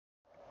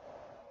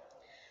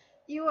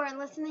You are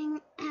listening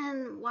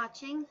and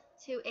watching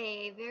to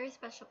a very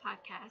special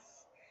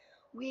podcast.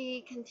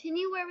 We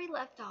continue where we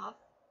left off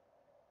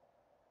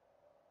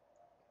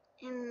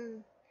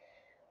in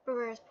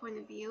Briar's point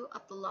of view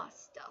of the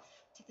lost stuff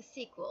to the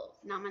sequel,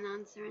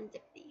 Phenomenon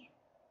Serendipity.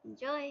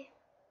 Enjoy!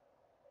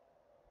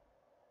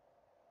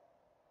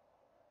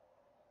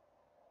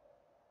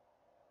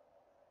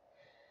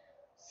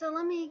 So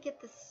let me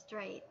get this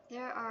straight.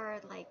 There are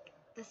like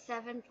the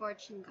 7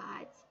 fortune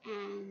gods,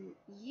 and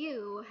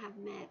you have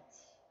met,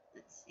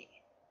 let's see,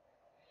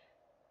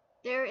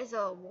 there is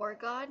a war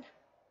god,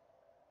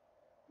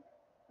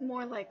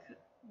 more like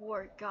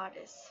war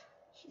goddess.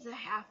 She's a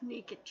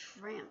half-naked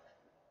tramp.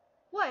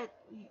 What,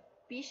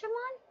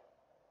 Bishamon?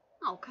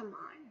 Oh, come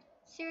on.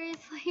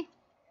 Seriously?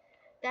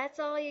 That's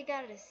all you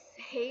gotta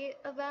say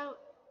about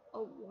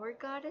a war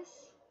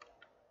goddess?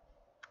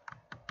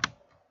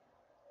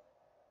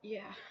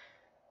 Yeah,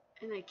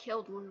 and I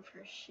killed one of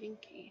her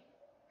shinki,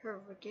 her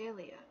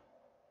regalia.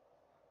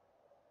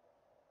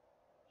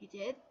 You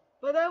did?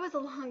 But that was a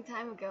long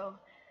time ago.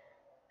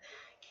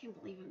 I can't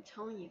believe I'm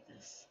telling you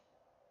this.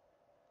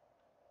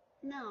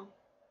 No,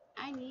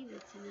 I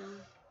needed to know.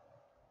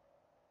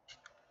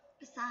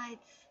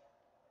 Besides,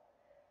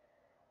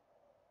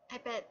 I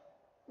bet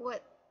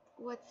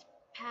what's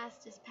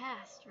past is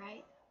past,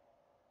 right?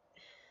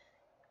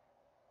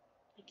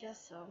 I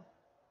guess so.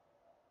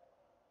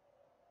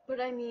 But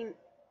I mean,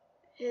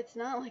 it's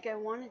not like I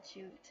wanted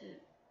you to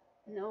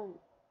know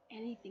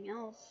anything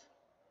else,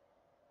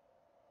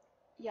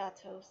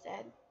 Yato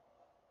said.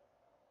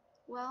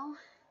 Well,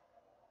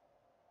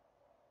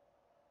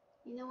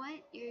 you know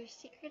what? Your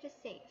secret is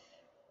safe.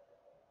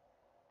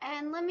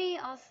 And let me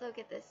also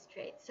get this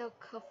straight. So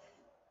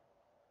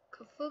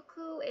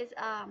Kofuku is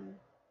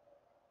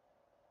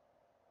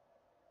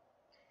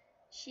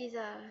she's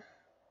a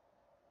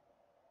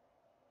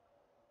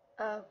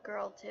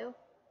girl too.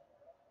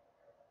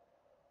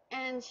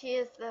 And she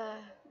is the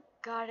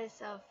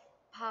goddess of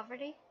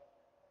poverty?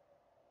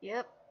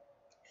 Yep,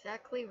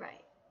 exactly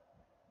right.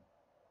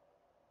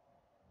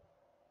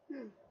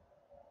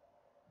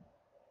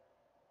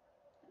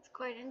 That's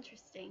quite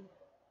interesting.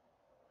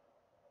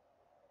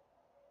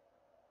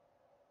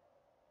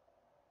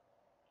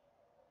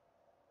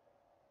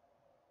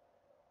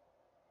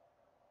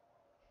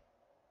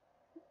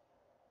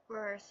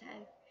 Briar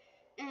said.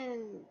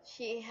 And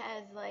she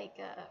has like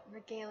a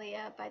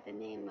regalia by the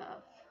name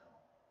of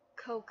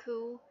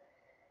Koku,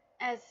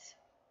 as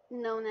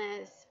known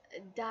as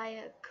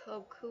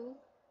Daikoku.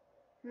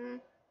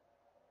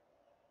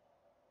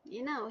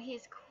 You know,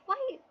 he's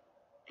quite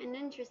an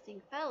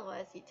interesting fellow,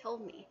 as he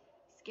told me.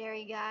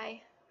 Scary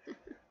guy.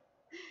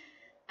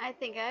 I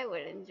think I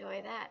would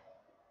enjoy that.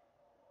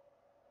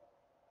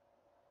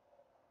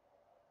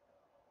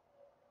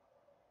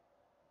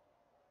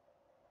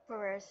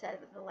 Briar said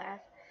with a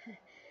laugh.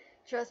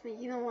 Trust me,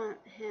 you don't want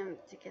him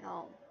to get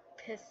all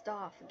pissed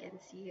off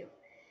against you.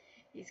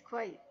 He's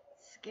quite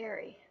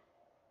scary.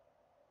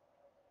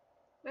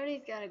 But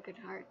he's got a good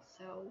heart,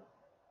 so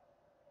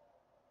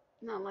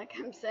not like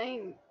I'm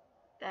saying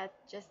that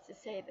just to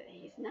say that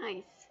he's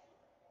nice.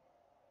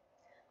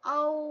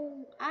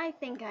 Oh, I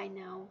think I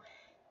know.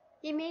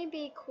 He may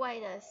be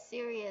quite a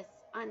serious,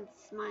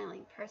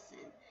 unsmiling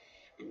person,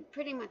 and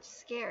pretty much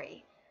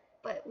scary,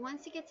 but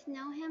once you get to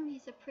know him,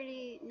 he's a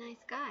pretty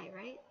nice guy,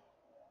 right?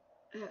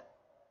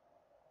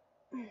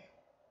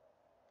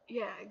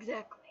 Yeah,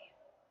 exactly.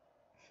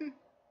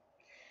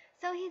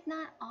 So he's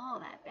not all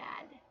that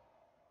bad.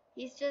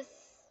 He's just,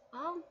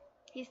 well,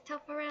 he's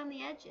tough around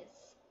the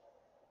edges.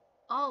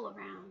 All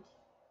around.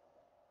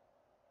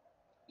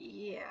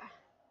 Yeah.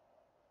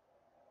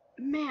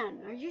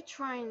 Man, are you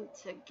trying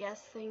to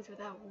guess things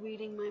without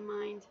reading my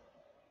mind?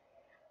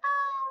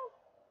 Oh,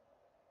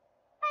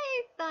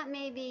 I thought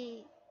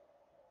maybe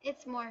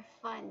it's more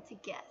fun to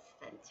guess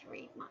than to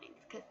read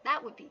minds, because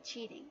that would be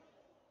cheating.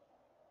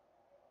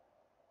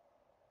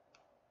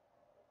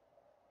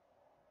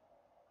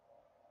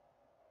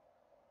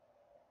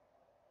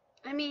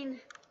 I mean,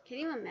 can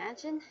you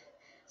imagine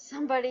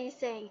somebody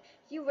saying,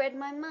 you read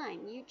my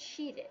mind, you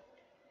cheated?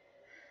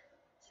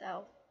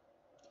 So,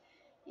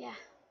 yeah.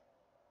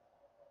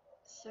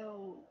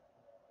 So,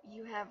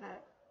 you have a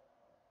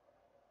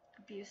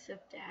abusive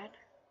dad?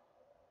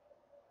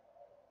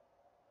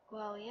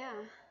 Well,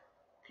 yeah.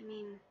 I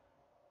mean,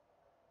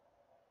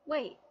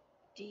 wait,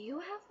 do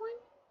you have one?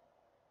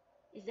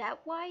 Is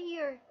that why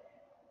you're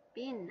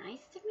being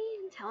nice to me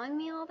and telling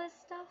me all this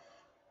stuff?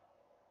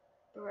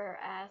 Briar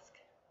asked.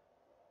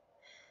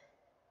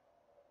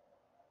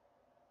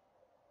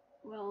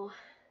 Well,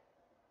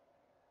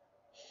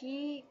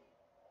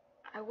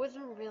 I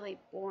wasn't really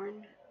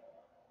born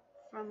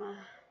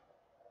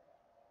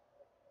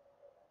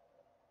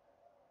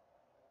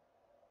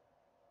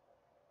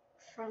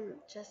from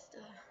just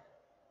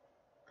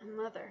a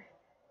mother.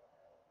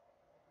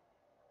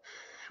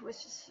 I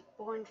was just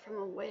born from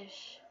a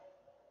wish.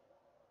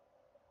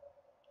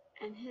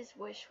 And his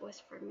wish was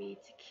for me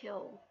to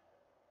kill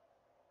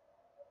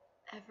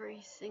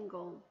every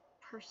single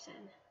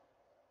person.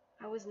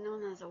 I was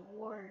known as a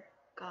war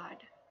god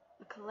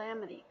A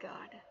calamity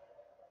god.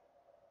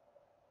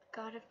 A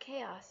god of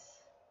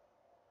chaos,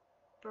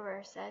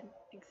 Briar said.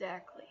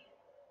 Exactly.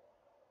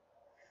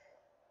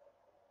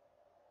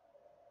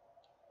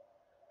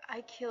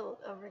 I killed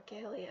a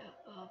regalia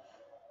of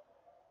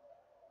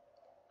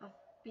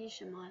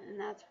Bishamon, and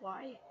that's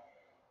why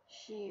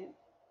she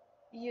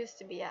used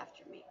to be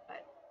after me,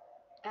 but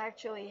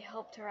actually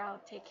helped her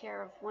out take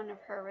care of one of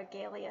her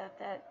regalia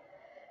that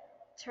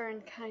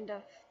turned kind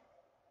of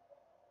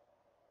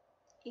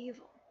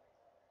evil.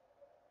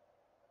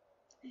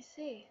 I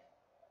see.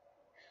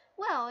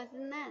 Well,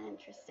 isn't that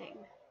interesting?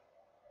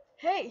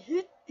 Hey,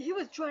 he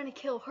was trying to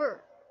kill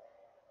her.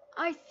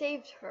 I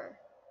saved her.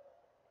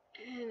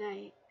 And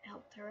I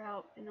helped her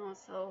out, and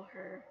also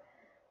her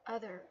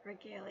other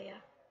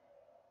regalia.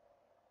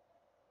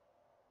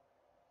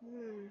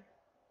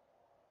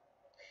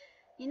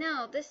 You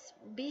know, this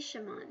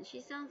Bishamon,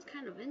 she sounds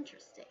kind of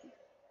interesting.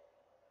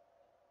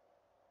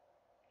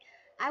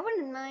 I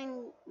wouldn't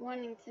mind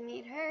wanting to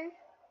meet her.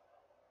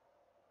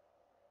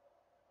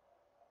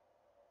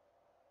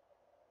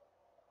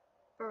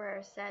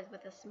 Briar said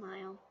with a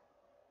smile.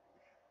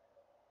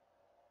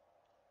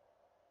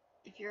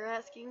 If you're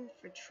asking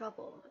for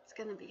trouble, it's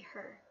gonna be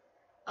her.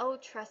 Oh,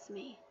 trust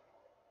me.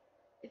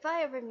 If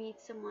I ever meet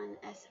someone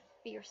as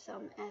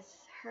fearsome as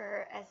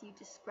her, as you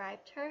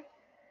described her,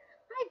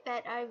 I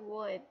bet I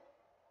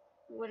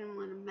wouldn't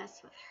want to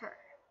mess with her.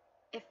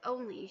 If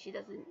only she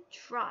doesn't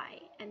try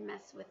and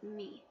mess with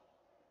me.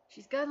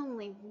 She's got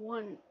more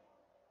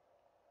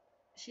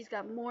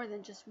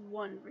than just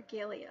one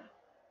regalia.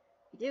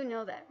 You do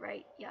know that,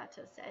 right?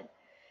 Yato said.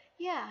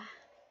 Yeah,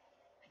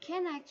 I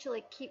can't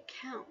actually keep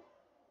count,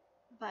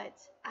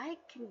 but I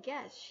can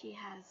guess she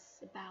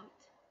has about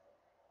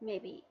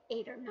maybe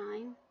 8 or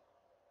 9.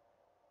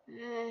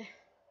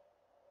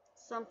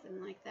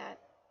 Something like that.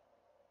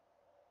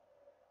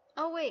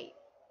 Oh wait,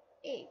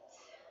 8.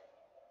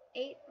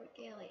 8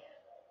 regalia.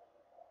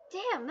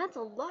 Damn, that's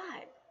a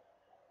lot.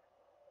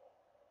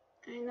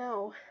 I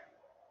know.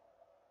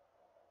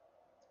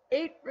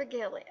 8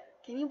 regalia.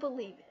 Can you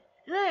believe it?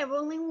 And I have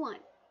only 1.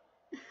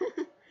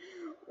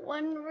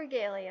 1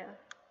 regalia.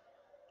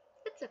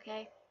 It's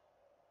okay.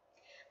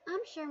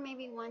 I'm sure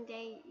maybe one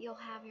day you'll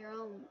have your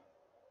own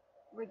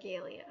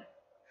regalia.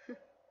 You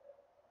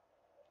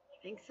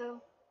think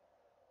so?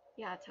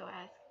 Yato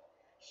asked.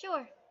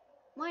 Sure,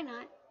 why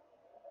not?